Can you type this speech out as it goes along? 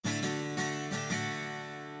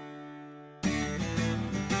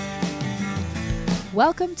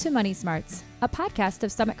Welcome to Money Smarts, a podcast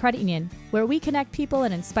of Summit Credit Union, where we connect people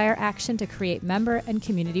and inspire action to create member and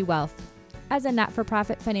community wealth. As a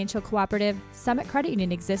not-for-profit financial cooperative, Summit Credit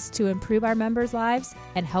Union exists to improve our members' lives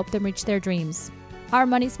and help them reach their dreams. Our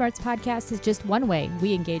Money Smarts podcast is just one way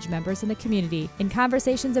we engage members in the community in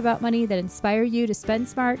conversations about money that inspire you to spend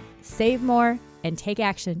smart, save more, and take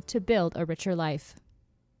action to build a richer life.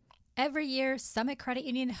 Every year, Summit Credit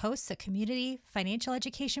Union hosts a community financial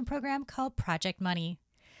education program called Project Money.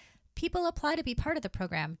 People apply to be part of the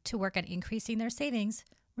program to work on increasing their savings,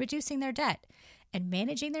 reducing their debt, and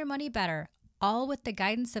managing their money better, all with the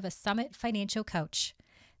guidance of a Summit financial coach.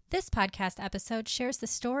 This podcast episode shares the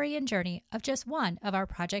story and journey of just one of our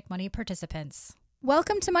Project Money participants.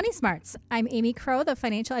 Welcome to Money Smarts. I'm Amy Crow, the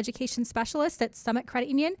Financial Education Specialist at Summit Credit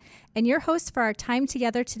Union, and your host for our time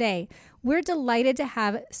together today. We're delighted to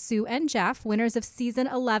have Sue and Jeff, winners of Season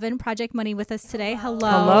 11 Project Money, with us today.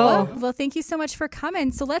 Hello. Well, thank you so much for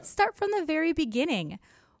coming. So let's start from the very beginning.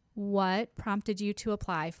 What prompted you to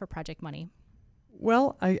apply for Project Money?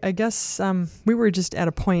 Well, I guess we were just at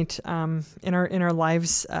a point in our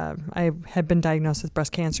lives. I had been diagnosed with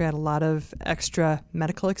breast cancer. I had a lot of extra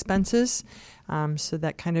medical expenses, so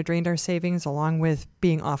that kind of drained our savings. Along with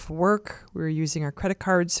being off work, we were using our credit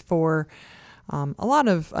cards for a lot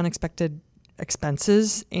of unexpected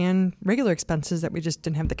expenses and regular expenses that we just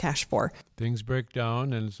didn't have the cash for. Things break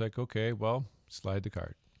down, and it's like, okay, well, slide the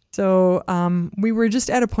card. So we were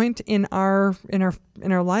just at a point in our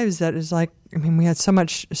lives that is like, I mean, we had so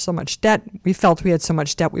much debt. We felt we had so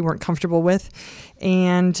much debt we weren't comfortable with,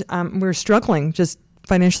 and we were struggling just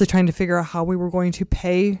financially, trying to figure out how we were going to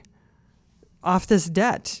pay off this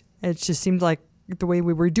debt. It just seemed like the way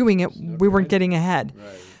we were doing it, we weren't getting ahead.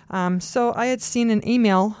 Right. So I had seen an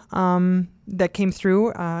email that came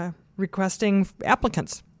through requesting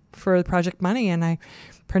applicants for Project Money, and I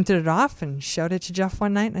printed it off and showed it to Jeff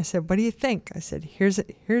one night, and I said, "What do you think?" I said,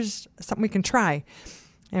 "Here's something we can try,"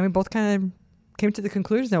 and we both kind of came to the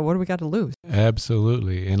conclusion that what do we got to lose?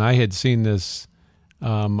 Absolutely. And I had seen this, 2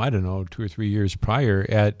 or 3 years prior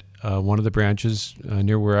at one of the branches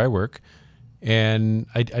near where I work, and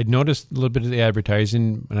I'd noticed a little bit of the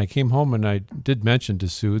advertising, and I came home and I did mention to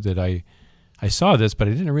Sue that I saw this, but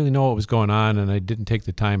I didn't really know what was going on, and I didn't take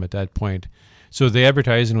the time at that point. So the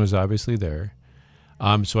advertising was obviously there.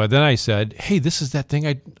 So then I said, "Hey, this is that thing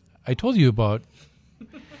I told you about."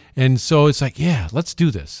 And so it's like, yeah, let's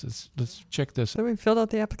do this. Let's check this. So we filled out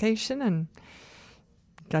the application and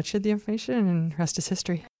got you the information, and the rest is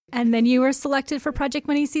history. And then you were selected for Project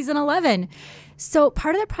Money Season 11. So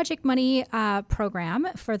part of the Project Money program,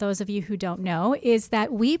 for those of you who don't know, is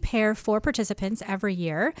that we pair 4 participants every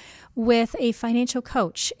year with a financial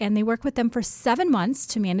coach, and they work with them for 7 months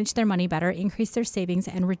to manage their money better, increase their savings,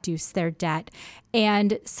 and reduce their debt.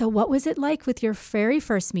 And so what was it like with your very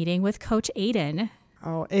first meeting with Coach Aiden?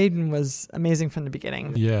 Oh, Aiden was amazing from the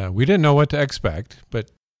beginning. Yeah, we didn't know what to expect,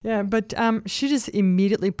 but... Yeah, but she just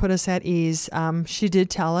immediately put us at ease. She did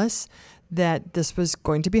tell us that this was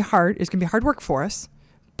going to be hard. It's going to be hard work for us,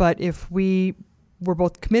 but if we were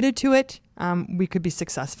both committed to it, we could be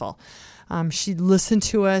successful. She listened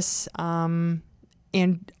to us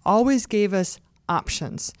and always gave us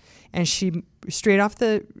options. And she, straight off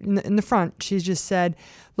in the front, she just said,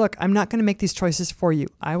 "Look, I'm not going to make these choices for you.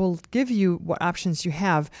 I will give you what options you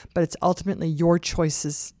have, but it's ultimately your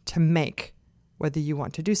choices to make, whether you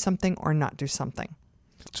want to do something or not do something."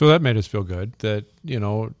 So that made us feel good that,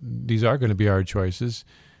 these are going to be our choices.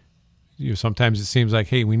 Sometimes it seems like,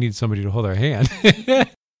 hey, we need somebody to hold our hand.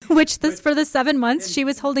 Which for the 7 months, she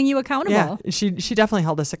was holding you accountable. Yeah, she definitely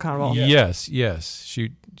held us accountable. Yeah. Yes,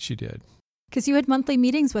 she did. Because you had monthly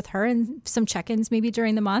meetings with her and some check-ins maybe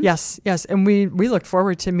during the month? Yes. And we looked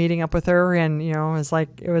forward to meeting up with her, and, it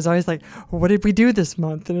was always like, what did we do this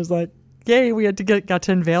month? And it was like, yay, we had to got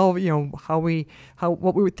to unveil,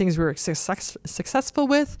 what things we were successful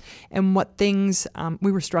with and what things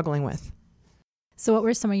we were struggling with. So what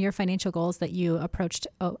were some of your financial goals that you approached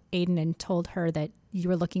Aiden and told her that you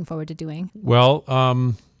were looking forward to doing? Well,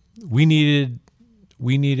 we needed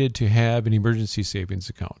to have an emergency savings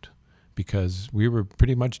account because we were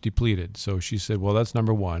pretty much depleted. So she said, well, that's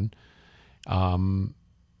number one.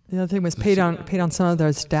 The other thing was paid on some of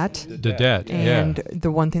those debt. The debt, and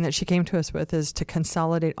the one thing that she came to us with is to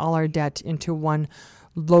consolidate all our debt into one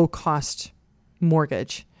low-cost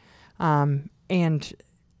mortgage. And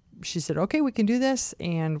she said, okay, we can do this.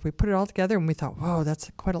 And we put it all together and we thought, whoa,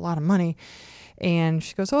 that's quite a lot of money. And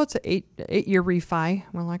she goes, oh, it's an eight-year refi.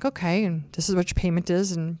 We're like, okay, and this is what your payment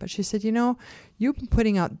is. But she said, you've been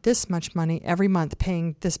putting out this much money every month,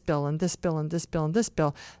 paying this bill and this bill and this bill and this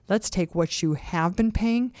bill. Let's take what you have been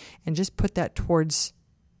paying and just put that towards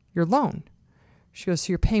your loan. She goes, so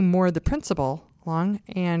you're paying more of the principal along.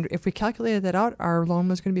 And if we calculated that out, our loan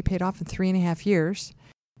was going to be paid off in 3.5 years.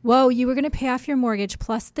 Whoa, you were going to pay off your mortgage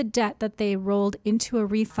plus the debt that they rolled into a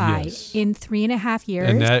refi in 3.5 years.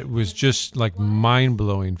 And that was just like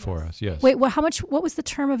mind-blowing for us, yes. Wait, what was the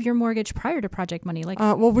term of your mortgage prior to Project Money? We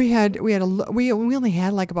only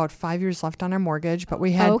had like about 5 years left on our mortgage, but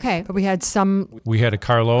we had We had a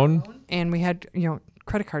car loan. And we had,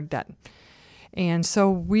 credit card debt. And so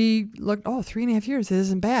we looked, 3.5 years, it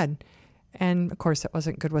isn't bad. And of course, that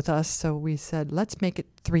wasn't good with us. So we said, let's make it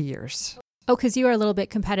 3 years. Oh, because you were a little bit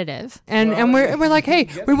competitive. And we're like, hey,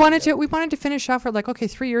 we wanted to finish off. We're like, okay,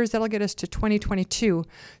 3 years, that'll get us to 2022.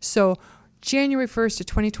 So January 1st to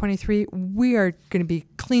 2023, we are going to be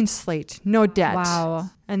clean slate, no debt. Wow.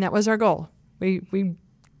 And that was our goal. We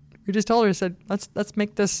just told her, said, let's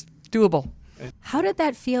make this doable. How did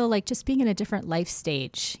that feel like just being in a different life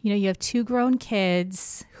stage? You have 2 grown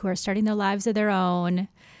kids who are starting their lives of their own.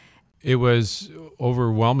 It was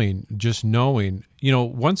overwhelming just knowing,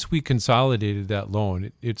 once we consolidated that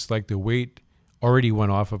loan, it's like the weight already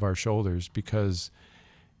went off of our shoulders because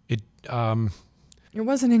it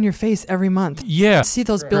wasn't in your face every month. Yeah. You'd see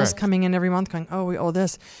those bills coming in every month going, oh, we owe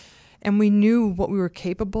this. And we knew what we were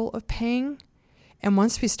capable of paying. And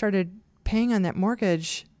once we started paying on that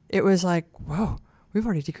mortgage, it was like, whoa, we've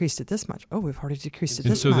already decreased it this much. Oh, we've already decreased it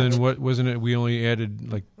this much. And so then what wasn't it? We only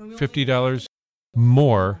added like $50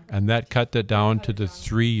 more, and that cut that down to the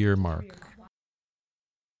 3-year mark.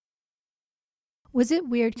 Was it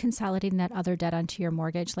weird consolidating that other debt onto your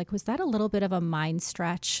mortgage? Was that a little bit of a mind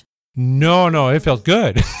stretch? No, it felt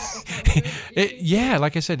good.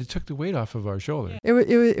 Like I said, it took the weight off of our shoulder.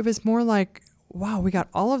 It was more like, wow, we got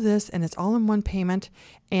all of this and it's all in one payment.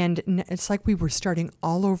 And it's like we were starting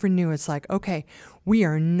all over new. It's like, okay, we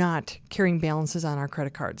are not carrying balances on our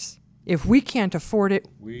credit cards. If we can't afford it,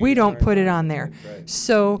 we don't put it on there. Right.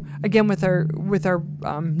 So again, with our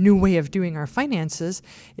new way of doing our finances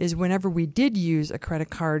is whenever we did use a credit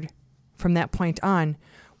card from that point on,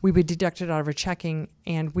 we would deduct it out of our checking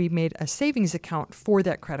and we made a savings account for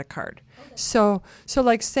that credit card. Okay. So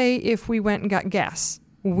like say if we went and got gas,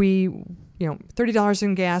 $30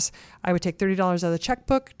 in gas, I would take $30 out of the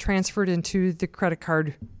checkbook, transfer it into the credit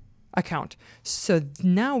card account. So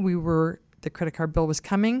now the credit card bill was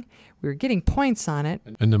coming. We were getting points on it.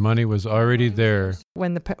 And the money was already there.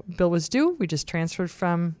 When the bill was due, we just transferred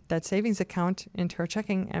from that savings account into our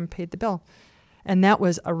checking and paid the bill. And that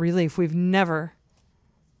was a relief. We've never,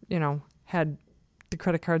 had the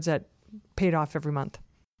credit cards that paid off every month.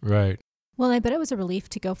 Right. Well, I bet it was a relief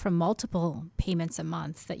to go from multiple payments a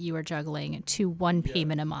month that you were juggling to one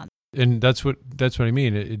payment a month. And that's what I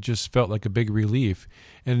mean. It just felt like a big relief.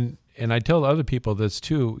 And I tell other people this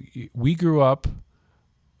too. We grew up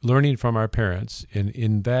learning from our parents, and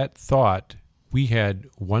in that thought, we had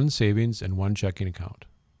one savings and one checking account.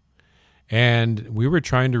 And we were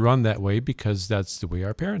trying to run that way because that's the way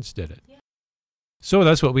our parents did it. Yeah. So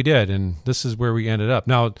that's what we did, and this is where we ended up.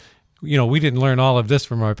 Now, we didn't learn all of this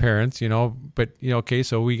from our parents, but,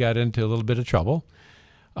 so we got into a little bit of trouble.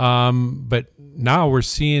 But now we're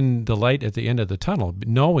seeing the light at the end of the tunnel,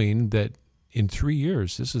 knowing that in 3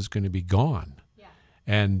 years, this is going to be gone. Yeah.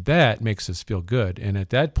 And that makes us feel good. And at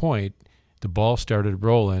that point, the ball started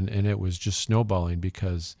rolling, and it was just snowballing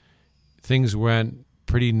because things went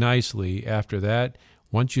pretty nicely after that.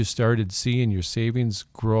 Once you started seeing your savings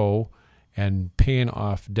grow and paying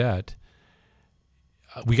off debt,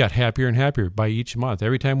 we got happier and happier by each month.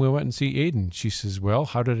 Every time we went and see Aiden, she says, well,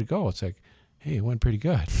 how did it go? It's like, hey, it went pretty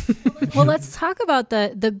good. Well, let's talk about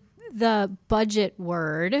the budget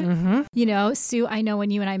word. Mm-hmm. Sue, I know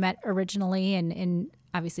when you and I met originally, and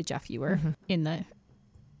obviously, Jeff, you were in the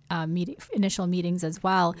initial meetings as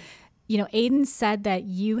well. Aiden said that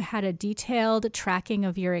you had a detailed tracking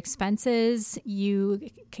of your expenses. You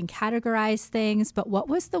can categorize things, but what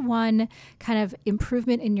was the one kind of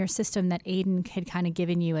improvement in your system that Aiden had kind of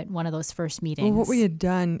given you at one of those first meetings? Well, what we had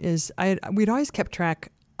done is we'd always kept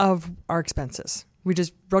track of our expenses. We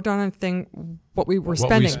just wrote down on a thing what we were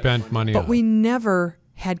spending. What we spent money on. But we never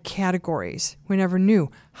had categories. We never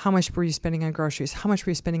knew how much were you spending on groceries, how much were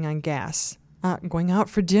you spending on gas, going out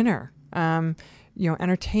for dinner,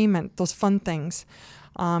 entertainment, those fun things.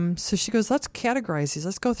 So she goes, let's categorize these.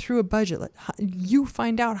 Let's go through a budget. You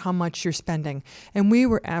find out how much you're spending. And we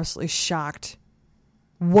were absolutely shocked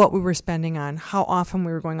what we were spending on, how often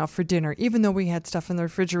we were going out for dinner, even though we had stuff in the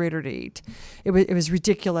refrigerator to eat. It was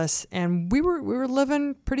ridiculous, and we were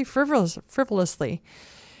living pretty frivolously,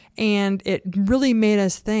 and it really made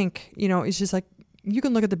us think. It's just like, you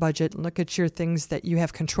can look at the budget and look at your things that you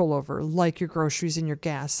have control over, like your groceries and your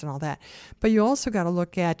gas and all that. But you also got to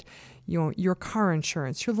look at, your car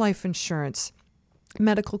insurance, your life insurance,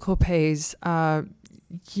 medical copays,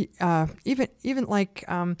 even like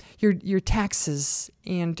your taxes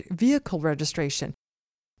and vehicle registration.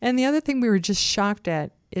 And the other thing we were just shocked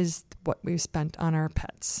at is what we spent on our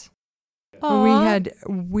pets.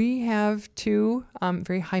 We have 2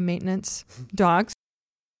 very high maintenance dogs.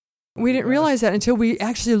 We didn't realize that until we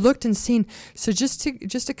actually looked and seen. So just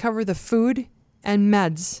to cover the food and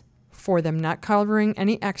meds for them, not covering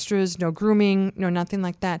any extras, no grooming, no nothing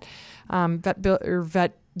like that,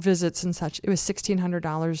 vet visits and such, it was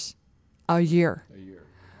 $1,600 a year.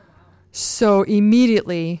 So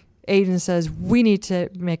immediately Aiden says, we need to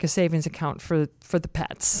make a savings account for the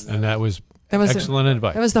pets. And that was excellent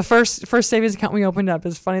advice. That was the first savings account we opened up.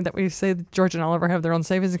 It's funny that we say that George and Oliver have their own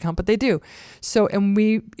savings account, but they do. So, and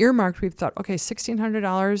we earmarked, we thought, okay,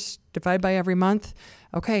 $1,600 divided by every month.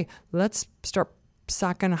 Okay, let's start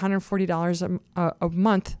socking $140 a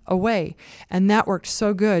month away. And that worked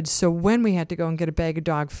so good. So when we had to go and get a bag of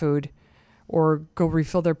dog food or go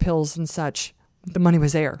refill their pills and such, the money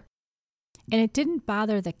was there. And it didn't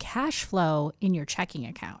bother the cash flow in your checking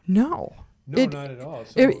account. No, not at all.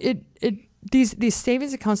 So these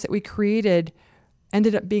savings accounts that we created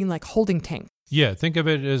ended up being like holding tanks. Yeah, think of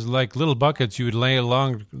it as like little buckets you would lay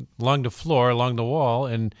along the floor, along the wall.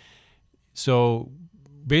 And so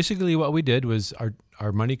basically what we did was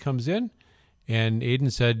our money comes in, and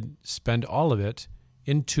Aiden said, spend all of it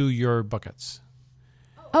into your buckets.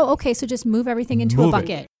 Oh, okay. So just move everything into a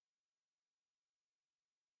bucket.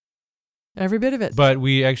 Every bit of it. But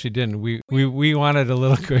we actually didn't. We wanted a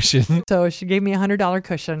little cushion. So she gave me $100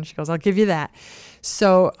 cushion. She goes, I'll give you that.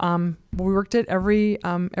 So we worked it every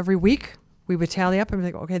week. We would tally up and be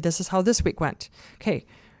like, okay, this is how this week went. Okay,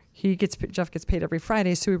 Jeff gets paid every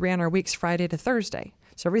Friday, so we ran our weeks Friday to Thursday.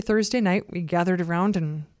 So every Thursday night, we gathered around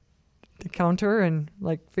and the counter and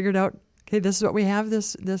figured out, okay, this is what we have.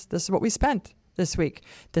 This is what we spent this week.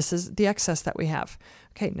 This is the excess that we have.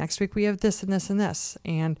 Okay, next week we have this and this and this.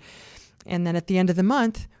 And then at the end of the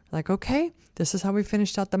month, okay, this is how we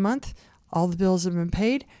finished out the month. All the bills have been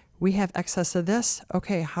paid. We have excess of this.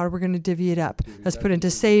 Okay, how are we going to divvy it up? Let's put it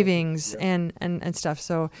into savings and stuff.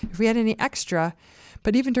 So if we had any extra,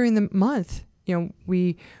 but even during the month,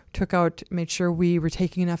 we made sure we were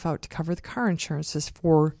taking enough out to cover the car insurances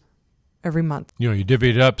for every month. You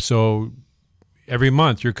divvy it up so every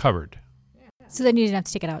month you're covered. So then you didn't have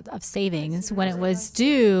to take it out of savings when it was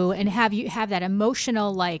due and have that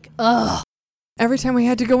emotional ugh. Every time we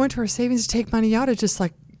had to go into our savings to take money out, it just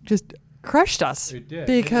crushed us. It did.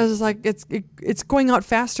 Because it's going out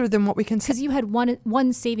faster than what we can. Because you had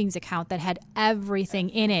one savings account that had everything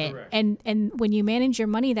in it. Correct. And when you manage your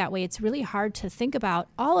money that way, it's really hard to think about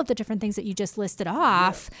all of the different things that you just listed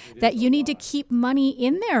off that you need to keep money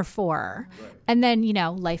in there for. Right. And then,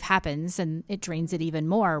 life happens and it drains it even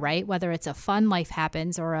more, right? Whether it's a fun life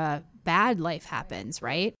happens or a bad life happens,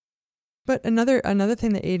 right? But another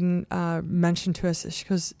thing that Aiden mentioned to us, she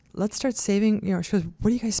goes, let's start saving. She goes,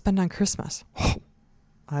 what do you guys spend on Christmas? Oh,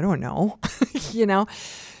 I don't know.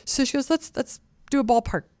 So she goes, let's do a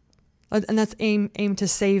ballpark. And that's aim to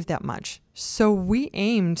save that much. So we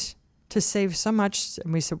aimed to save so much.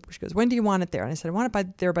 And she goes, when do you want it there? And I said, I want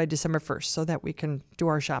it there by December 1st so that we can do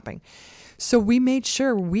our shopping. So we made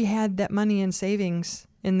sure we had that money in savings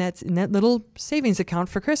in that little savings account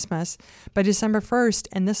for Christmas by December 1st.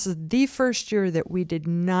 And this is the first year that we did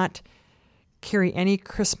not carry any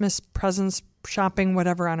Christmas presents, shopping,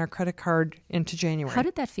 whatever, on our credit card into January. How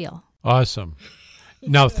did that feel? Awesome.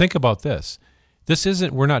 Now think about this.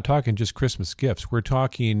 We're not talking just Christmas gifts. We're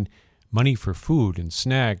talking money for food and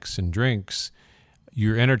snacks and drinks.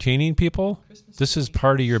 You're entertaining people. This is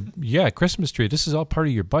part of your, Christmas tree. This is all part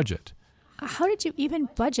of your budget. How did you even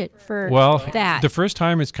budget for that? The first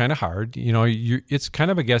time it's kind of hard. It's kind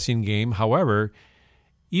of a guessing game. However,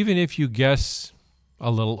 even if you guess a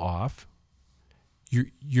little off,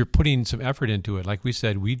 you're putting some effort into it. Like we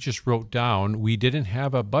said, we just wrote down, we didn't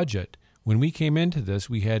have a budget. When we came into this,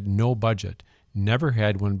 we had no budget. Never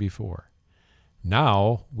had one before.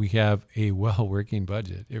 Now we have a well-working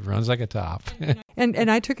budget. It runs like a top. And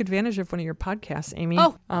I took advantage of one of your podcasts, Amy,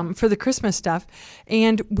 for the Christmas stuff.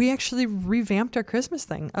 And we actually revamped our Christmas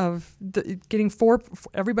thing of getting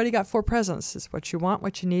everybody got 4 presents. It's what you want,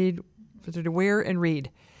 what you need, to wear and read.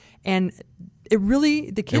 And it really,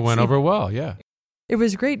 the kids... It went over well, yeah. it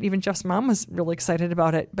was great. Even Jeff's mom was really excited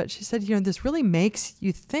about it. But she said, this really makes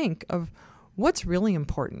you think of what's really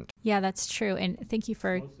important. Yeah, that's true. And thank you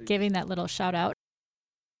for giving that little shout out.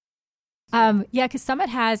 Because Summit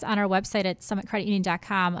has on our website at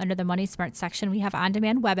summitcreditunion.com under the Money Smart section, we have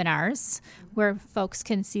on-demand webinars where folks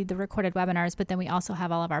can see the recorded webinars, but then we also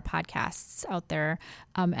have all of our podcasts out there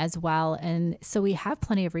as well. And so we have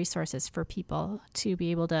plenty of resources for people to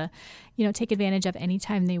be able to, take advantage of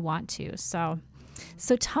anytime they want to.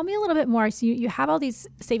 So tell me a little bit more. So you have all these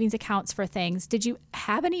savings accounts for things. Did you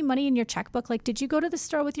have any money in your checkbook? Like, did you go to the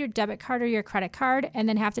store with your debit card or your credit card and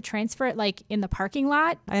then have to transfer it like in the parking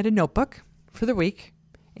lot? I had a notebook for the week.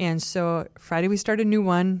 And so Friday we started a new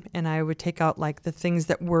one, and I would take out like the things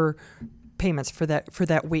that were payments for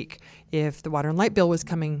that week. If the water and light bill was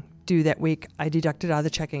coming due that week, I deducted out of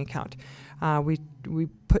the checking account. We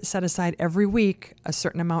set aside every week a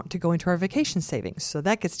certain amount to go into our vacation savings. So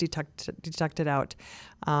that gets deducted out,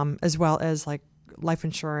 as well as like life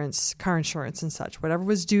insurance, car insurance and such. Whatever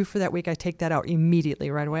was due for that week, I take that out immediately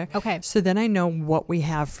right away. Okay. So then I know what we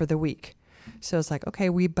have for the week. So it's like, okay,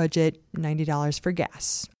 we budget $90 for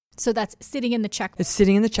gas. So that's sitting in the checkbook. It's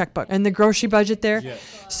sitting in the checkbook and the grocery budget there.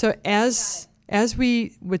 Yes. So as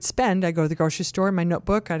we would spend, I'd go to the grocery store in my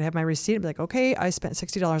notebook. I'd have my receipt. I'd be like, okay, I spent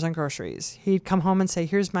 $60 on groceries. He'd come home and say,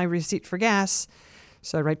 here's my receipt for gas.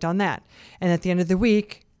 So I'd write down that. And at the end of the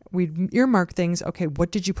week, we'd earmark things. Okay,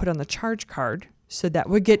 what did you put on the charge card? So that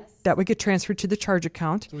would get transferred to the charge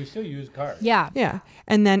account. So we still use cards. Yeah. Yeah.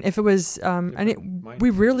 And then if it was, we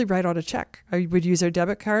rarely write out a check. I would use our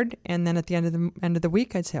debit card, and then at the end of the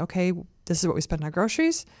week, I'd say, okay, this is what we spent on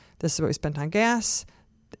groceries. This is what we spent on gas.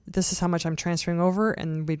 This is how much I'm transferring over,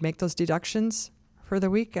 and we'd make those deductions for the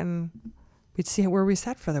week, and we'd see where we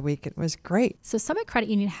sat for the week. It was great. So Summit Credit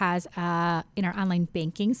Union has in our online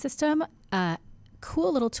banking system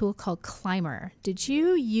cool little tool called Climber. Did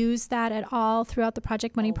you use that at all throughout the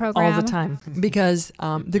Project Money program? All the time. Because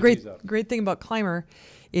the great thing about Climber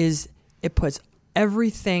is it puts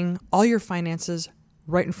everything, all your finances,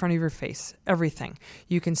 right in front of your face. Everything.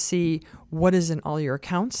 You can see what is in all your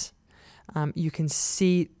accounts. You can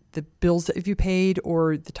see the bills that you paid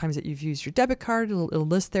or the times that you've used your debit card. It'll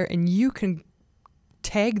list there, and you can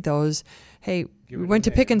tag those. Hey, we went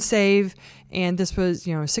to Pick and Save, and this was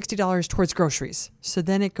 $60 towards groceries. So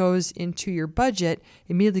then it goes into your budget.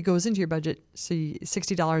 Immediately goes into your budget. So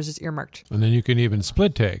 $60 is earmarked. And then you can even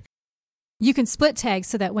split tag. You can split tag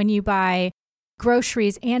so that when you buy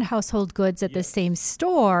groceries and household goods at the same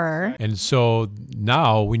store. And so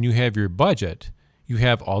now when you have your budget, you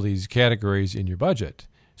have all these categories in your budget.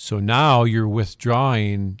 So now you're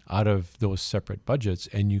withdrawing out of those separate budgets,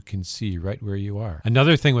 and you can see right where you are.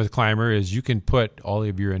 Another thing with Climber is you can put all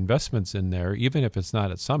of your investments in there, even if it's not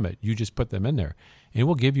at Summit. You just put them in there, and it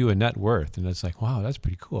will give you a net worth. And it's like, wow, that's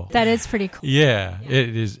pretty cool. That is pretty cool. Yeah,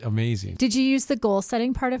 it is amazing. Did you use the goal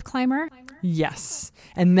setting part of Climber? Yes.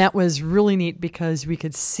 And that was really neat because we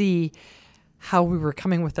could see how we were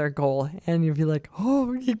coming with our goal. And you'd be like,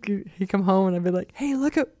 oh, he'd come home, and I'd be like, hey,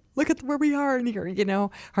 look at where we are, and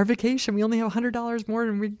our vacation. We only have $100 more,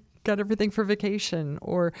 and we got everything for vacation.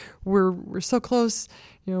 Or we're so close,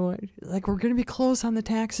 like we're going to be close on the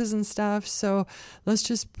taxes and stuff. So let's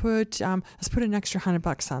just put an extra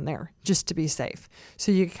 $100 on there just to be safe.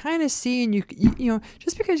 So you kind of see, and you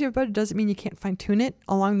just because you have a budget doesn't mean you can't fine tune it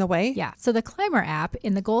along the way. Yeah. So the Climber app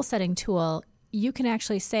in the goal setting tool, you can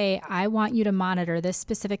actually say, I want you to monitor this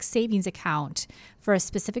specific savings account for a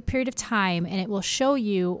specific period of time, and it will show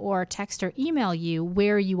you or text or email you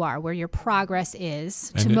where you are, where your progress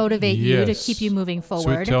is to motivate you to keep you moving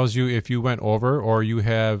forward. So it tells you if you went over or you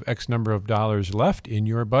have X number of dollars left in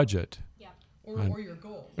your budget. Yeah. Or your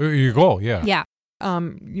goal. Or your goal, yeah. Yeah.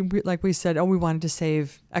 Like we said, we wanted to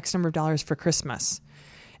save X number of dollars for Christmas.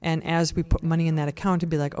 And as we put money in that account, it'd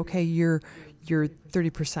be like, okay, you're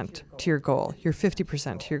 30% to your goal, you're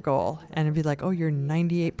 50% to your goal, and it'd be like, oh, you're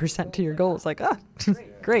 98% to your goal. It's like,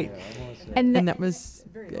 great. And that was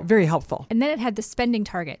very helpful. And then it had the spending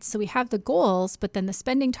targets. So we have the goals, but then the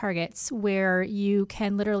spending targets where you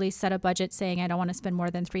can literally set a budget saying, I don't want to spend more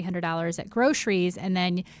than $300 at groceries, and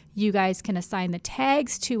then you guys can assign the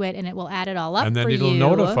tags to it, and it will add it all up for you. And then it'll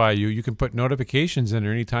notify you. You can put notifications in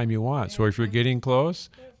there anytime you want. So if you're getting close,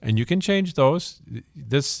 and you can change those,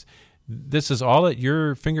 this is all at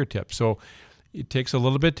your fingertips. So it takes a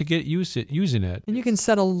little bit to get using it. And you can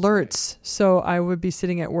set alerts. So I would be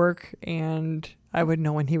sitting at work, and I would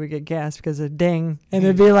know when he would get gas because of ding. And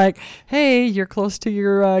it'd be like, hey, you're close to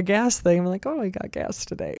your gas thing. I'm like, oh, I got gas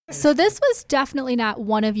today. So this was definitely not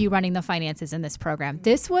one of you running the finances in this program.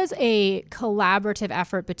 This was a collaborative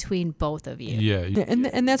effort between both of you. Yeah.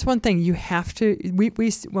 And that's one thing you have to,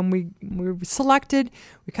 when we were selected,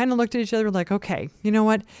 we kind of looked at each other like, okay, you know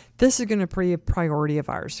what? This is going to be a priority of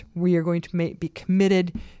ours. We are going to be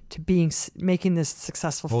committed to making this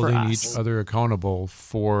successful Holding for us. each other accountable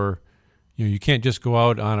for, you can't just go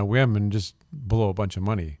out on a whim and just blow a bunch of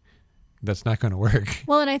money. That's not going to work.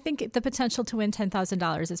 Well, and I think the potential to win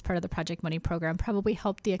 $10,000 as part of the Project Money program probably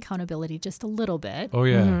helped the accountability just a little bit. Oh,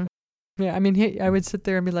 yeah. Mm-hmm. Yeah, I mean, I would sit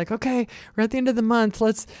there and be like, okay, we're at the end of the month.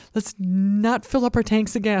 Let's not fill up our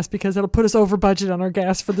tanks of gas because it'll put us over budget on our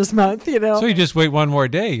gas for this month, So you just wait one more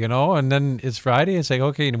day, and then it's Friday. It's like,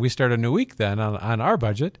 okay, and we start a new week then on our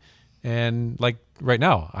budget. And like right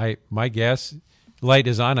now, my gas light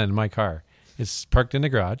is on in my car. It's parked in the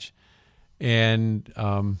garage. And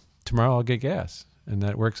tomorrow I'll get gas. And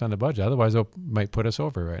that works on the budget. Otherwise, it might put us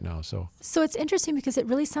over right now. So it's interesting because it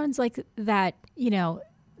really sounds like that,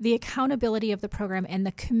 the accountability of the program and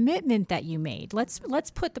the commitment that you made. Let's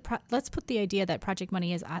put the idea that Project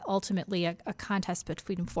Money is ultimately a contest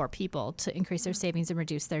between four people to increase their savings and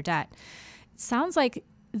reduce their debt. It sounds like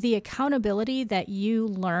the accountability that you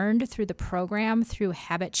learned through the program through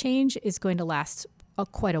habit change is going to last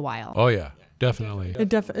quite a while. Oh yeah, definitely. It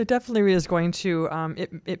definitely is going to.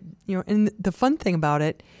 And the fun thing about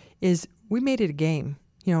it is we made it a game.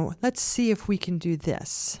 Let's see if we can do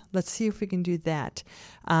this. Let's see if we can do that.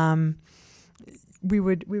 We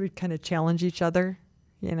would kind of challenge each other,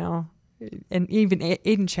 and even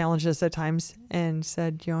Aiden challenged us at times and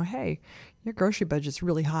said, hey, your grocery budget's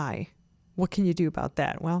really high. What can you do about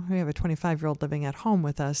that? Well, we have a 25-year-old living at home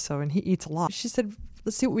with us, and he eats a lot. She said,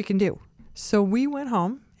 let's see what we can do. So we went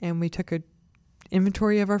home and we took a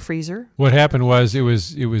inventory of our freezer. What happened was it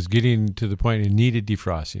was getting to the point it needed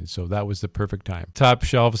defrosting, so that was the perfect time. Top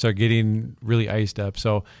shelves are getting really iced up,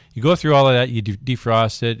 so you go through all of that, you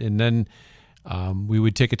defrost it, and then we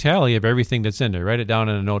would take a tally of everything that's in there, write it down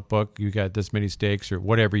in a notebook. You got this many steaks or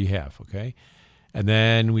whatever you have, okay? And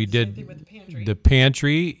then we did the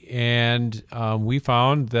pantry, and we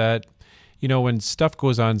found that when stuff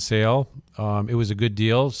goes on sale, it was a good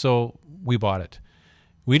deal, so we bought it.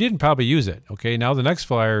 We didn't probably use it. Okay, now the next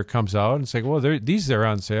flyer comes out and it's like, well, these are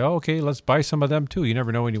on sale. Okay, let's buy some of them too. You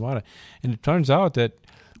never know when you want it. And it turns out that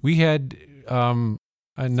we had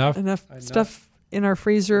enough stuff in our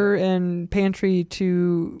freezer and pantry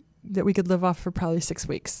that we could live off for probably 6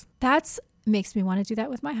 weeks. That makes me want to do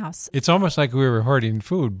that with my house. It's almost like we were hoarding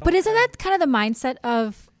food. But isn't that kind of the mindset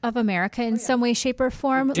of America in some way, shape, or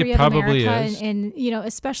form? It probably America is. And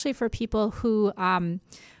especially for people who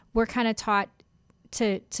were kind of taught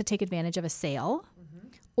to take advantage of a sale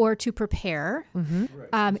or to prepare.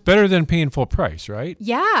 Mm-hmm. Better than paying full price, right?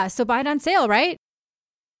 Yeah, so buy it on sale, right?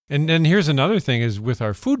 And then here's another thing is with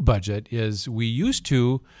our food budget is we used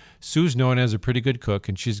to, Sue's known as a pretty good cook,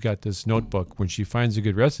 and she's got this notebook. When she finds a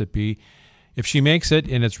good recipe, if she makes it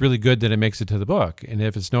and it's really good, then it makes it to the book. And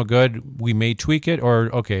if it's no good, we may tweak it or,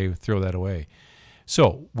 okay, throw that away.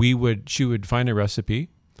 So she would find a recipe.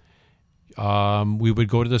 We would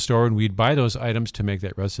go to the store and we'd buy those items to make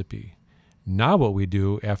that recipe. Now what we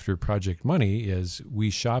do after Project Money is we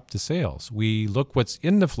shop the sales. We look what's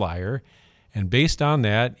in the flyer, and based on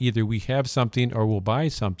that, either we have something or we'll buy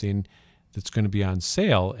something that's going to be on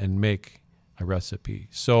sale and make a recipe.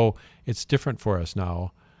 So it's different for us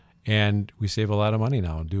now. And we save a lot of money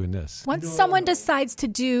now doing this. Once someone decides to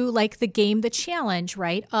do like the game, the challenge,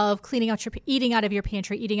 right, of cleaning out eating out of your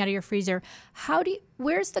pantry, eating out of your freezer,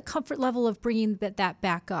 where's the comfort level of bringing that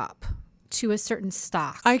back up to a certain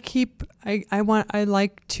stock? I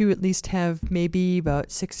like to at least have maybe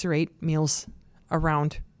about 6 or 8 meals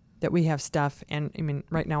around that we have stuff. And I mean,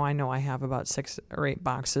 right now I know I have about 6 or 8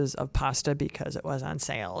 boxes of pasta because it was on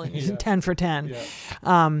sale, 10 for 10.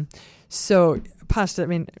 Yeah. So pasta, I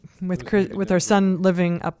mean, with our son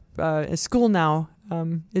living up at school now,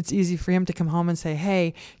 it's easy for him to come home and say,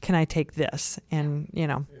 hey, can I take this? And,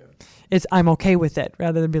 I'm okay with it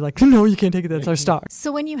rather than be like, no, you can't take it. That's our stock.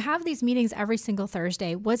 So when you have these meetings every single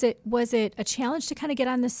Thursday, was it a challenge to kind of get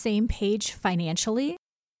on the same page financially?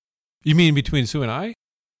 You mean between Sue and I?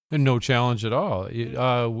 No challenge at all. It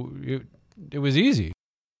was easy.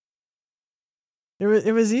 It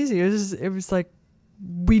was easy. It was like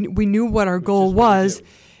we knew what our goal was,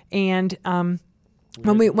 and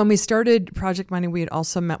when we started Project Money, we had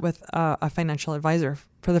also met with a financial advisor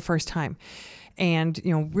for the first time, and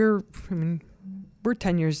we're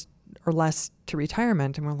 10 years or less to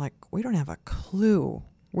retirement, and we're like, we don't have a clue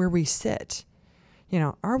where we sit.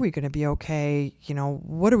 are we going to be okay?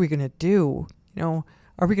 What are we going to do?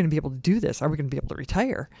 Are we going to be able to do this? Are we going to be able to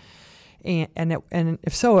retire? And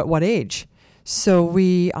if so, at what age? So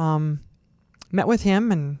we met with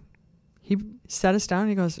him, and he sat us down. And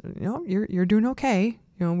he goes, you're doing okay.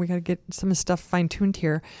 We got to get some of the stuff fine-tuned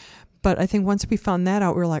here. But I think once we found that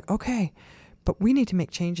out, we were like, okay, but we need to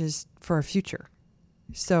make changes for our future.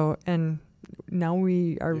 So, and now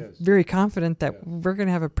we are very confident that we're going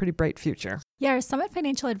to have a pretty bright future. Yeah, our Summit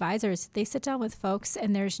Financial Advisors, they sit down with folks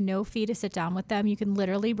and there's no fee to sit down with them. You can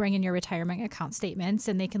literally bring in your retirement account statements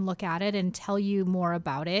and they can look at it and tell you more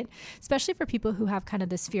about it, especially for people who have kind of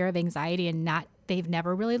this fear of anxiety and they've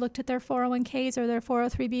never really looked at their 401ks or their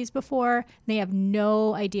 403bs before. They have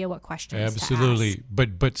no idea what questions Absolutely. to ask.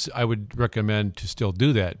 But I would recommend to still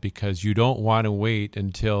do that, because you don't want to wait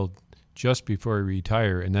until just before you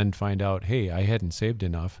retire and then find out, hey, I hadn't saved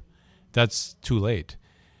enough. That's too late.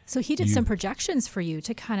 So he did some projections for you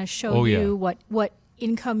to kind of show you what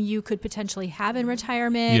income you could potentially have in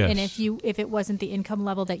retirement. Yes. And if it wasn't the income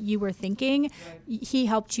level that you were thinking, he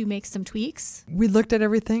helped you make some tweaks. We looked at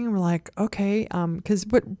everything and we're like, okay, because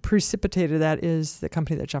what precipitated that is the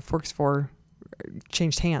company that Jeff works for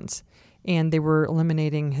changed hands, and they were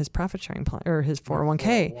eliminating his profit sharing plan or his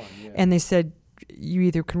 401k. And they said, you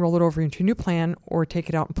either can roll it over into a new plan or take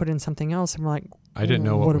it out and put in something else. And we're like, I didn't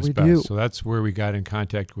know what was best. Do? So that's where we got in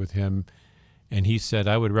contact with him. And he said,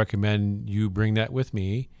 I would recommend you bring that with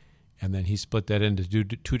me. And then he split that into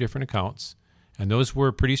two different accounts. And those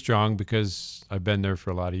were pretty strong because I've been there for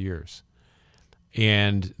a lot of years.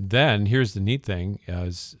 And then here's the neat thing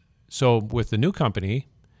so with the new company,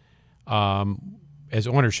 as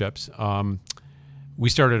ownerships, we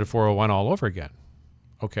started a 401 all over again.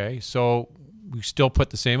 Okay, so we still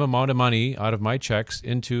put the same amount of money out of my checks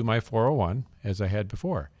into my 401 as I had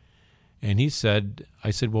before. And I said,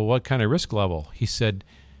 well, what kind of risk level? He said,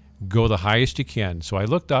 go the highest you can. So I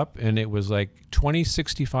looked up and it was like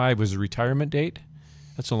 2065 was the retirement date.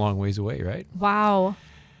 That's a long ways away, right? Wow.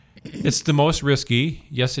 It's the most risky.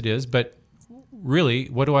 Yes, it is. But really,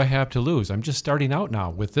 what do I have to lose? I'm just starting out now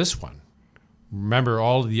with this one. Remember,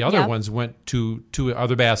 all of the other ones went to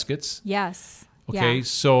other baskets. Yes. Okay,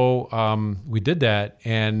 so we did that,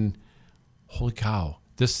 and holy cow,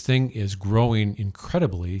 this thing is growing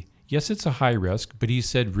incredibly. Yes, it's a high risk, but he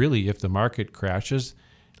said, really, if the market crashes,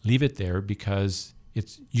 leave it there because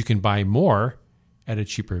you can buy more at a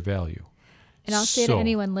cheaper value. And I'll say to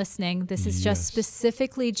anyone listening, this is just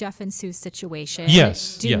specifically Jeff and Sue's situation.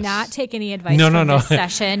 Yes. Do not take any advice from this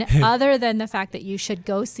session other than the fact that you should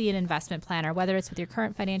go see an investment planner, whether it's with your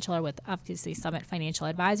current financial or with, obviously, Summit Financial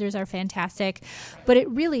Advisors are fantastic. But it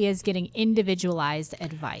really is getting individualized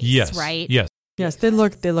advice, right? Yes, they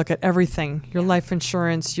look at everything, your life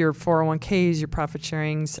insurance, your 401ks, your profit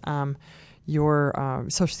sharings, your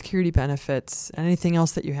Social Security benefits, and anything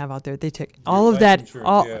else that you have out there. They take all of that.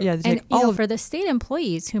 For the state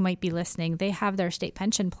employees who might be listening, they have their state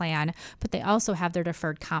pension plan, but they also have their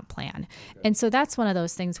deferred comp plan. And so that's one of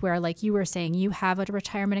those things where, like you were saying, you have a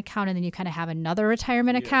retirement account and then you kind of have another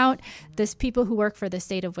retirement account. This people who work for the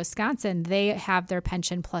state of Wisconsin, they have their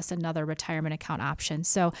pension plus another retirement account option.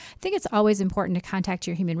 So I think it's always important to contact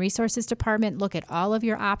your human resources department, look at all of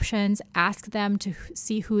your options, ask them to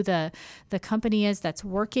see who the company is that's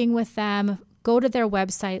working with them. Go to their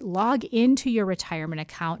website, log into your retirement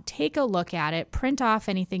account, take a look at it, print off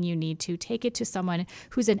anything you need to, take it to someone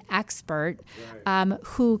who's an expert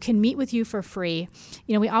who can meet with you for free.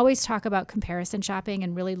 We always talk about comparison shopping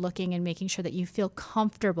and really looking and making sure that you feel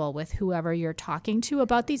comfortable with whoever you're talking to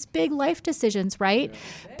about these big life decisions, right?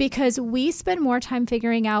 Because we spend more time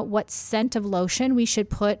figuring out what scent of lotion we should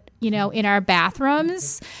put, in our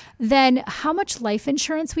bathrooms than how much life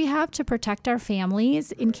insurance we have to protect our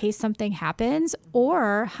families in case something happens,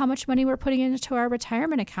 or how much money we're putting into our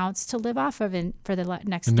retirement accounts to live off of for the next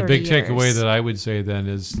 30 years. And the big takeaway that I would say then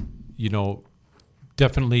is,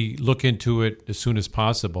 definitely look into it as soon as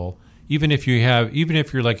possible. Even if you're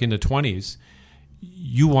like in the 20s,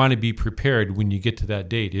 you want to be prepared when you get to that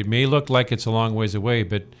date. It may look like it's a long ways away,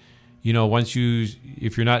 but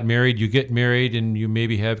if you're not married, you get married and you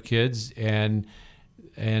maybe have kids, and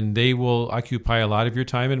they will occupy a lot of your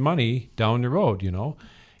time and money down the road,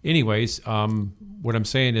 Anyways, what I'm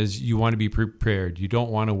saying is you want to be prepared. You don't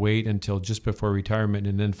want to wait until just before retirement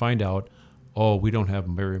and then find out, we don't have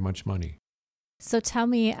very much money. So tell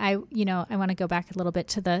me, I want to go back a little bit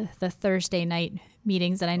to the Thursday night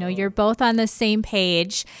meetings, and I know you're both on the same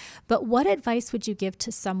page, but what advice would you give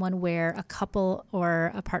to someone where a couple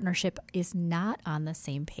or a partnership is not on the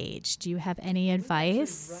same page? Do you have any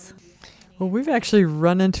advice? Well, we've actually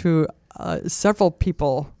run into several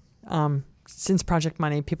people, since Project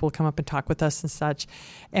Money, people come up and talk with us and such.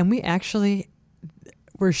 And we actually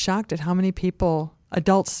were shocked at how many people,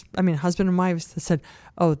 adults, husband and wives, that said,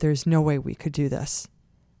 oh, there's no way we could do this.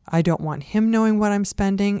 I don't want him knowing what I'm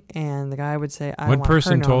spending. And the guy would say, I don't want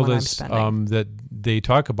her knowing what I'm spending. One person told us that they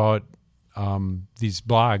talk about these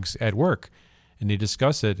blogs at work, and they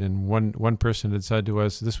discuss it. And one person had said to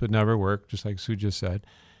us, this would never work, just like Sue just said,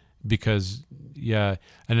 because, yeah.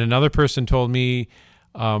 And another person told me,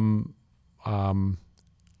 I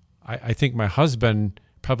think my husband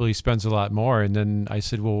probably spends a lot more. And then I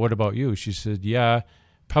said, well, what about you? She said, yeah,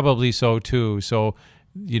 probably so too. So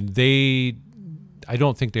I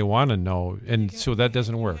don't think they want to know. And so that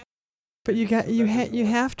doesn't work. But you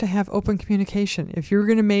have to have open communication. If you're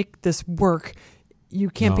going to make this work,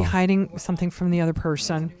 you can't be hiding something from the other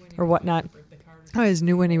person or whatnot. I always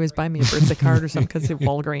knew when he was buying me a birthday card or something, because the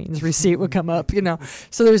Walgreens receipt would come up,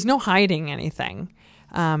 So there's no hiding anything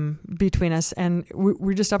between us. And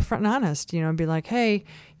we're just upfront and honest, be like, hey,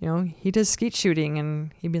 he does skeet shooting.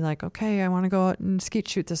 And he'd be like, okay, I want to go out and skeet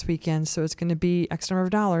shoot this weekend. So it's going to be X number of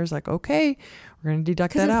dollars. Like, okay, we're going to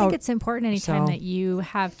deduct that out. Because I think it's important anytime that you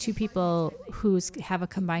have two people who have a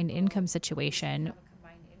combined income situation,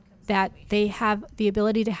 that they have the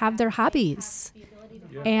ability to have their hobbies.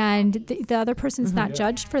 And the other person's not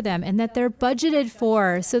judged for them, and that they're budgeted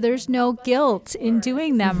for, so there's no guilt in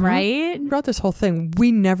doing them, right? Throughout this whole thing,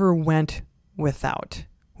 we never went without.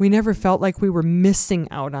 We never felt like we were missing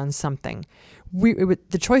out on something.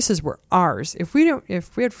 The choices were ours. If we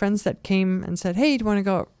had friends that came and said, hey, do you want to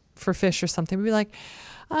go out for fish or something, we'd be like,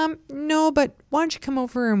 no, but why don't you come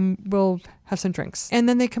over and we'll have some drinks? And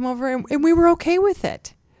then they come over and we were okay with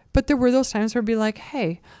it. But there were those times where we'd be like,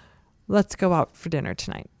 hey, let's go out for dinner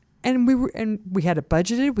tonight. And we had it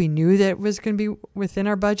budgeted. We knew that it was going to be within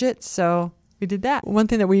our budget. So we did that. One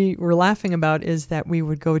thing that we were laughing about is that we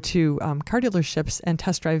would go to car dealerships and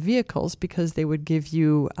test drive vehicles, because they would give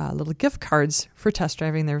you little gift cards for test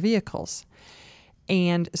driving their vehicles.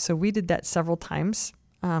 And so we did that several times,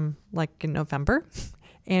 like in November.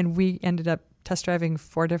 And we ended up test driving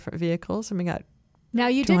 4 different vehicles, and we got Now,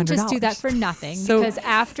 you didn't just do that for nothing,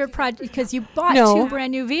 because you bought 2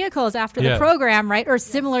 brand new vehicles after the program, right? Or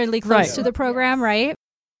similarly close to the program, right?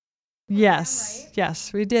 Yes,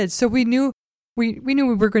 we did. So we knew we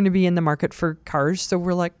were going to be in the market for cars. So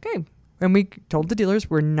we're like, hey, and we told the dealers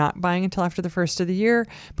we're not buying until after the first of the year,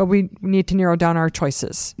 but we need to narrow down our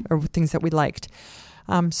choices or things that we liked.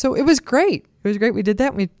 So it was great. We did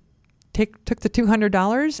that. We took the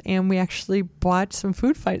 $200 and we actually bought some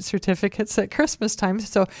food fight certificates at Christmas time.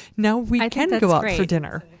 So now we can go out for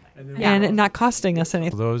dinner and it not costing us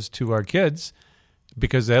anything. Those to our kids,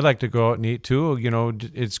 because they like to go out and eat too.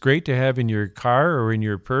 It's great to have in your car or in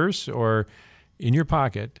your purse or in your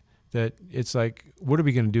pocket that it's like, what are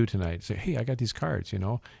we going to do tonight? Say, hey, I got these cards,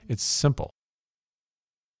 It's simple.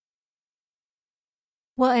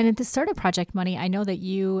 Well, and at the start of Project Money, I know that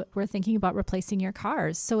you were thinking about replacing your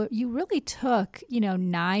cars. So you really took,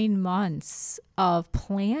 9 months of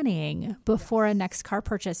planning before a next car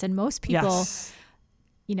purchase. And most people,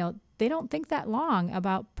 they don't think that long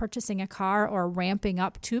about purchasing a car or ramping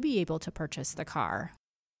up to be able to purchase the car.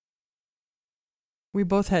 We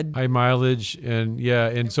both had high mileage,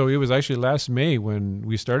 and so it was actually last May when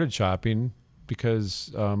we started shopping,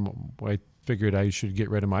 because I figured I should get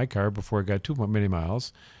rid of my car before it got too many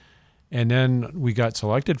miles. And then we got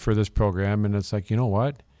selected for this program, and it's like, you know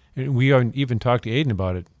what? And we even talked to Aiden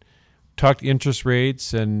about it, talked interest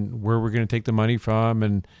rates and where we're going to take the money from.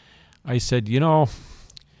 And I said, Aiden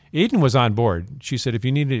was on board. She said, if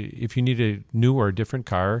you need a new or a different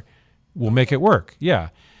car, we'll make it work. Yeah.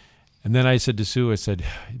 And then I said to Sue,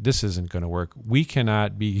 this isn't going to work. We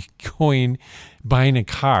cannot be buying a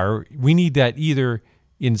car. We need that either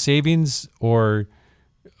in savings or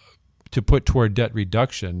to put toward debt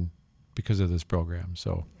reduction because of this program.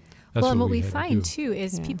 So that's what we find too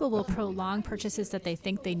is people will prolong purchases that they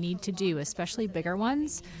think they need to do, especially bigger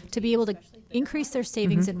ones, to be able to increase their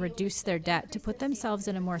savings and reduce their debt, to put themselves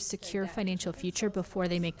in a more secure financial future before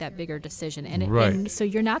they make that bigger decision. And so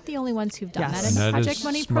you're not the only ones who've done that in the Project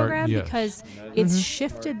Money program, because it's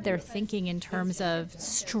shifted their thinking in terms of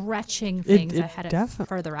stretching things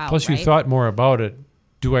further out. Plus, you thought more about it.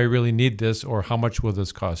 Do I really need this, or how much will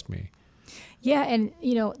this cost me? Yeah, and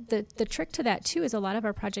the trick to that too is a lot of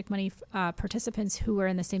our Project Money participants who are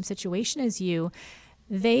in the same situation as you,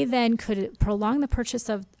 they then could prolong the purchase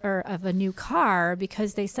of a new car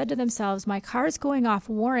because they said to themselves, my car's going off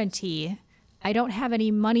warranty. I don't have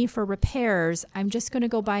any money for repairs. I'm just going to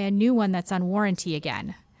go buy a new one that's on warranty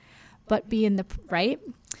again. But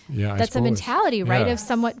Yeah, that's a mentality, right? Yeah. Of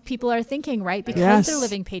somewhat people are thinking, right? Because Yes. they're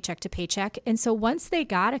living paycheck to paycheck. And so once they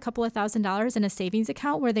got a couple of $1,000s in a savings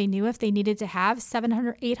account where they knew if they needed to have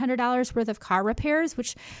 $700, $800 worth of car repairs,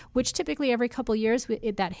 which typically every couple of years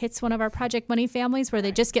that hits one of our Project Money families where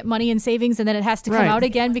they just get money in savings and then it has to come Right. out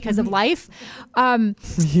again because of life.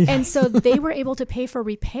 And so they were able to pay for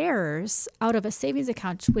repairs out of a savings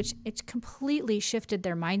account, which it completely shifted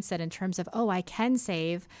their mindset in terms of, oh, I can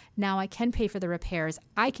save. Now I can pay for the repairs.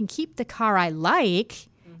 I can keep the car I like,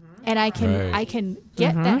 and I can Right. I can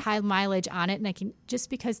get that high mileage on it, and I can, just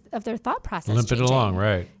because of their thought process. Limp it changing. along,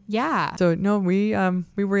 right? Yeah. So no, we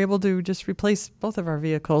were able to just replace both of our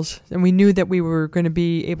vehicles, and we knew that we were going to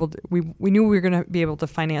be able to. We knew we were going to be able to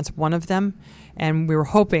finance one of them, and we were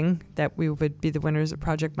hoping that we would be the winners of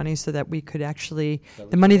Project Money, so that we could actually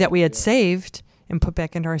the money that we had saved and put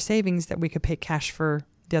back into our savings, that we could pay cash for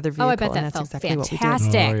the other vehicle. Oh, I bet and that that's felt exactly what we did.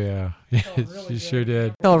 fantastic. Oh yeah, yes, you sure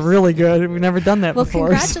did. Felt really good. We've never done that Well, before.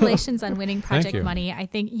 congratulations on winning Project you. Money. I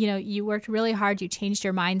think, you worked really hard. You changed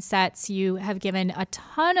your mindsets. You have given a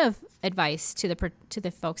ton of advice to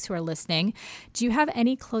the folks who are listening. Do you have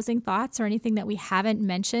any closing thoughts or anything that we haven't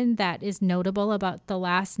mentioned that is notable about the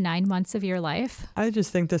last 9 months of your life? I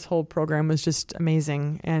just think this whole program was just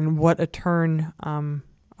amazing, and what a turn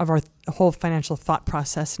of our whole financial thought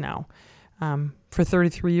process now. For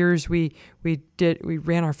 33 years, we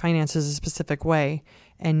ran our finances a specific way,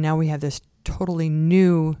 and now we have this totally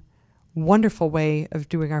new, wonderful way of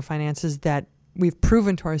doing our finances that we've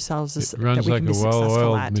proven to ourselves It that runs we like can be a successful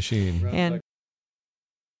well-oiled at. machine.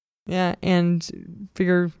 And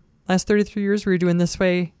figure last 33 years we were doing this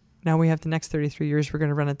way. Now we have the next 33 years we're going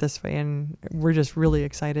to run it this way, and we're just really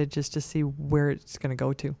excited just to see where it's going to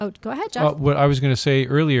go to. Oh, go ahead, Jeff. What I was going to say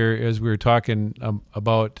earlier, as we were talking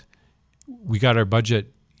about, we got our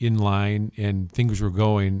budget in line and things were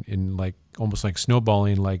going in like almost like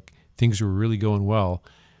snowballing, like things were really going well.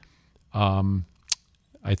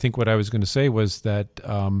 I think what I was going to say was that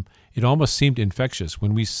it almost seemed infectious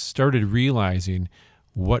when we started realizing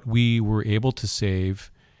what we were able to save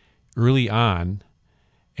early on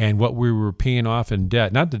and what we were paying off in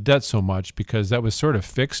debt. Not the debt so much, because that was sort of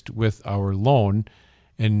fixed with our loan,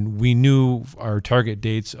 and we knew our target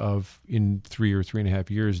dates of in 3 or 3.5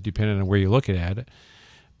 years, depending on where you look at it.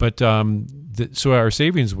 But so our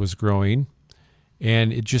savings was growing,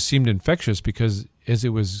 and it just seemed infectious because as it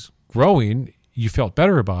was growing, you felt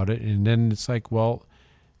better about it. And then it's like, well,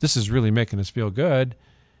 this is really making us feel good,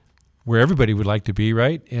 where everybody would like to be,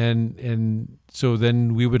 right? And so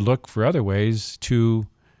then we would look for other ways to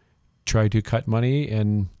try to cut money.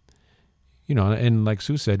 And, and like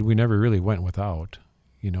Sue said, we never really went without.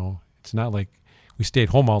 It's not like we stayed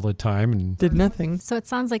home all the time and Did nothing. So it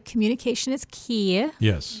sounds like communication is key.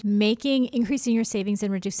 yes. Increasing your savings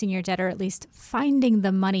and reducing your debt, or at least finding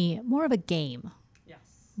the money, more of a game. Yes.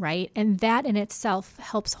 Right? And that in itself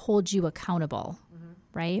helps hold you accountable,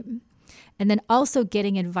 right? And then also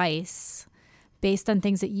getting advice based on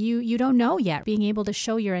things that you don't know yet, being able to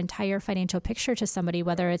show your entire financial picture to somebody,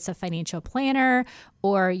 whether it's a financial planner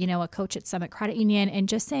or, a coach at Summit Credit Union, and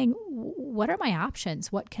just saying, what are my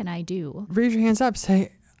options? What can I do? Raise your hands up.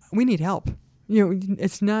 Say, we need help.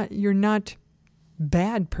 You're not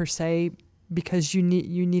bad per se, because you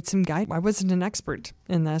need some guide. I wasn't an expert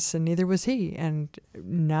in this, and neither was he. And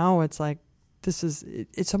now it's like,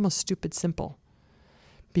 it's almost stupid simple,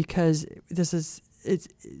 because it's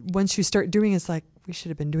once you start doing, it's like, we should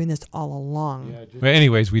have been doing this all along. But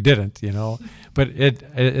anyways, we didn't, But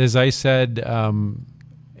as I said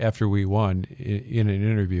after we won in an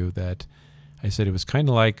interview, that I said it was kind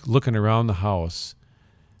of like looking around the house,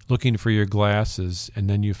 looking for your glasses, and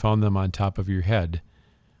then you found them on top of your head.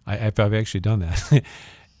 I've actually done that.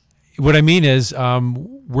 What I mean is,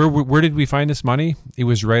 where did we find this money? It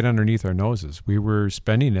was right underneath our noses. We were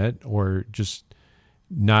spending it, or just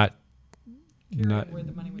not Where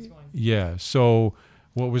the money was going. Yeah. So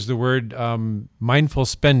what was the word? Mindful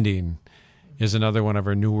spending is another one of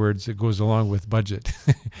our new words that goes along with budget.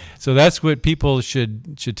 So that's what people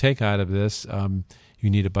should take out of this. You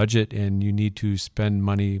need a budget, and you need to spend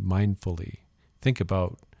money mindfully. Think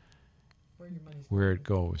about where it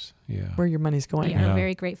goes. Yeah. Where your money's going. We are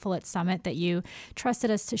very grateful at Summit that you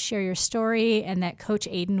trusted us to share your story, and that Coach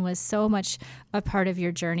Aiden was so much a part of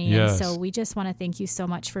your journey. Yes. And so we just want to thank you so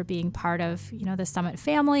much for being part of, the Summit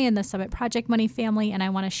family and the Summit Project Money family. And I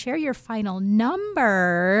want to share your final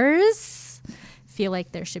numbers. Feel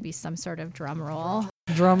like there should be some sort of drum roll.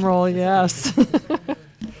 Drum roll, yes.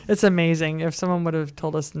 It's amazing. If someone would have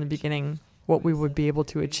told us in the beginning what we would be able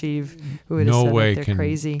to achieve, we would have No said way that they're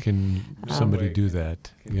crazy. can somebody do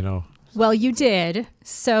that, Well, you did.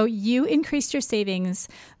 So you increased your savings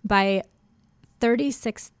by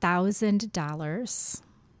 $36,000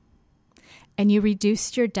 and you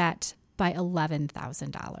reduced your debt by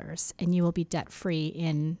 $11,000 and you will be debt free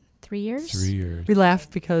in 3 years. 3 years. We laugh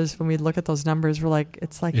because when we look at those numbers, we're like,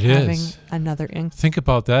 it's like It having is. another income. Think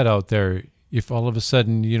about that out there. If all of a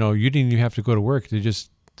sudden, you didn't even have to go to work,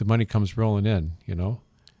 the money comes rolling in,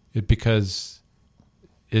 because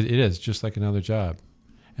it is just like another job.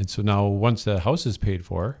 And so now once the house is paid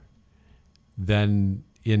for, then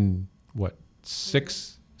in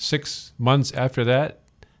 6 months after that,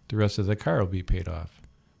 the rest of the car will be paid off.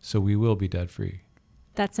 So we will be debt free.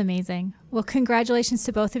 That's amazing. Well, congratulations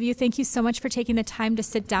to both of you. Thank you so much for taking the time to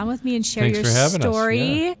sit down with me and share Thanks your for having us.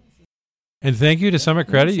 story. Yeah. And thank you to Summit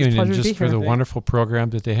Credit It's a Union pleasure to just be for here. the wonderful program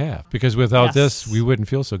that they have. Because without this, we wouldn't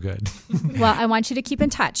feel so good. Well, I want you to keep in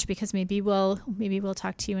touch because maybe we'll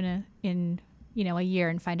talk to you in a year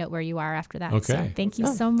and find out where you are after that. Okay. So thank you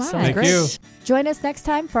so much. sounds Thank great. you. Join us next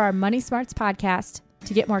time for our Money Smarts podcast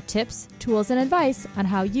to get more tips, tools, and advice on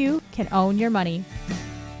how you can own your money.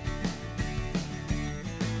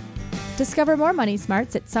 Discover more Money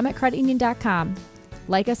Smarts at summitcreditunion.com.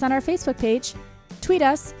 Like us on our Facebook page, tweet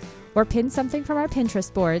us, or pin something from our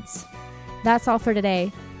Pinterest boards. That's all for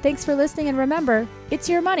today. Thanks for listening, and remember, it's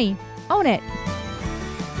your money. Own it.